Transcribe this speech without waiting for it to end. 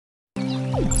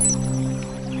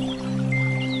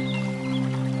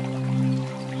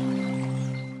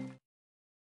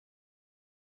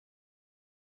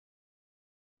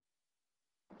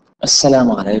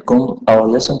Assalamu alaikum. Our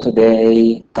lesson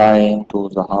today, time to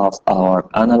the half hour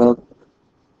analog.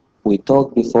 We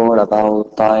talked before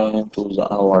about time to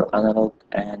the hour analog,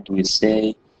 and we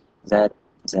say that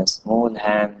the small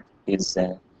hand is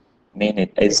the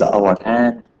minute is the hour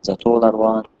hand, the taller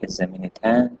one is the minute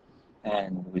hand,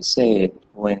 and we say it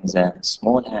when the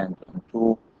small hand on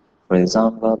 2, for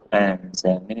example, and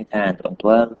the minute hand on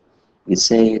 12, we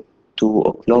say it 2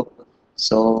 o'clock.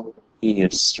 So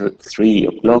here's 3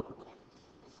 o'clock,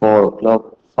 4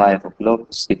 o'clock, 5 o'clock,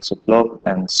 6 o'clock,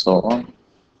 and so on.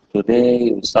 Today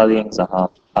we're studying the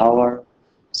half hour,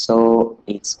 so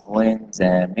it's when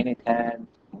the minute hand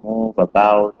move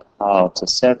about half the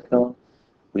circle,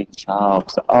 which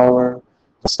half the hour.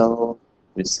 So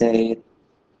we say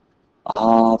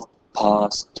half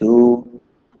past 2,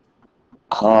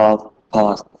 half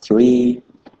past 3,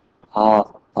 half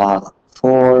past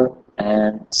 4,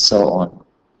 and so on.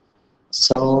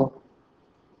 So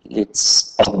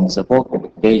let's open the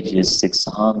book, pages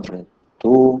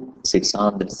 602,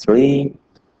 603,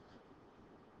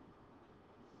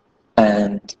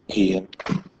 and here,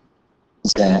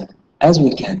 as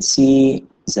we can see,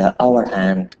 the hour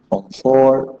hand on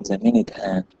 4, the minute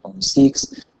hand on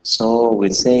 6, so we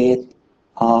say it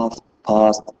half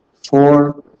past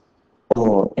 4,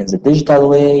 or in the digital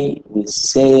way, we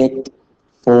say it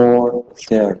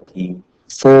 4:30,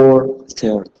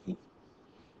 4:30.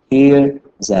 Here,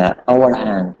 the hour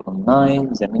hand on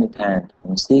 9, the minute hand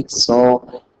on 6,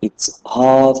 so it's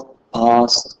half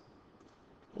past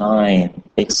 9.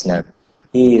 Excellent.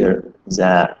 Here,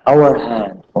 the hour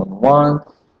hand on 1,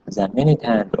 the minute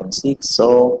hand on 6,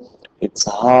 so it's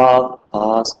half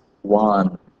past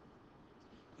 1.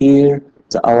 Here,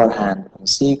 the hour hand on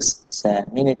 6, the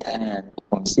minute hand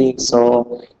on 6,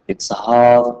 so it's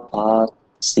half past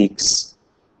 6.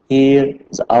 Here,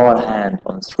 the hour hand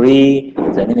on 3,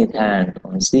 the minute hand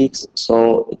on 6,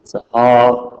 so it's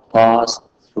half past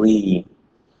 3,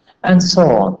 and so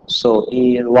on. So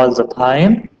here, what's the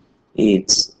time?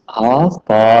 It's half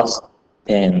past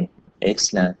 10.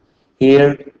 Excellent.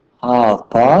 Here, half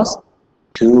past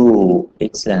 2.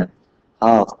 Excellent.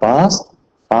 Half past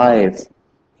 5.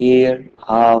 Here,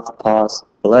 half past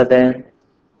 11.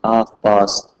 Half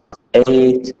past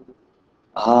 8.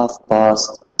 Half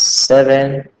past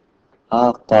 7.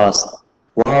 Half past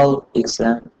 12,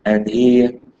 excellent, and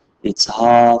here it's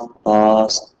half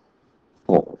past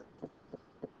 4.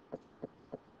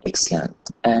 Excellent,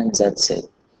 and that's it.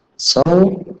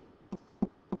 So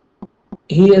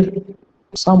here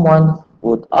someone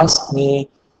would ask me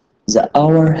the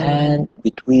hour hand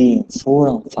between 4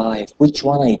 and 5, which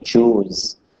one I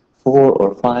choose, 4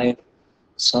 or 5?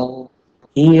 So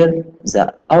here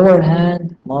the hour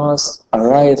hand must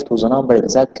arrive to the number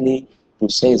exactly to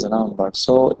say the number,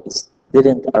 so it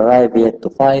didn't arrive yet to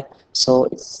 5, so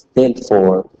it's still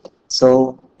 4.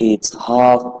 So it's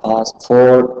half past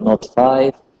 4, not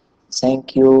 5.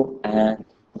 Thank you and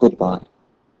goodbye.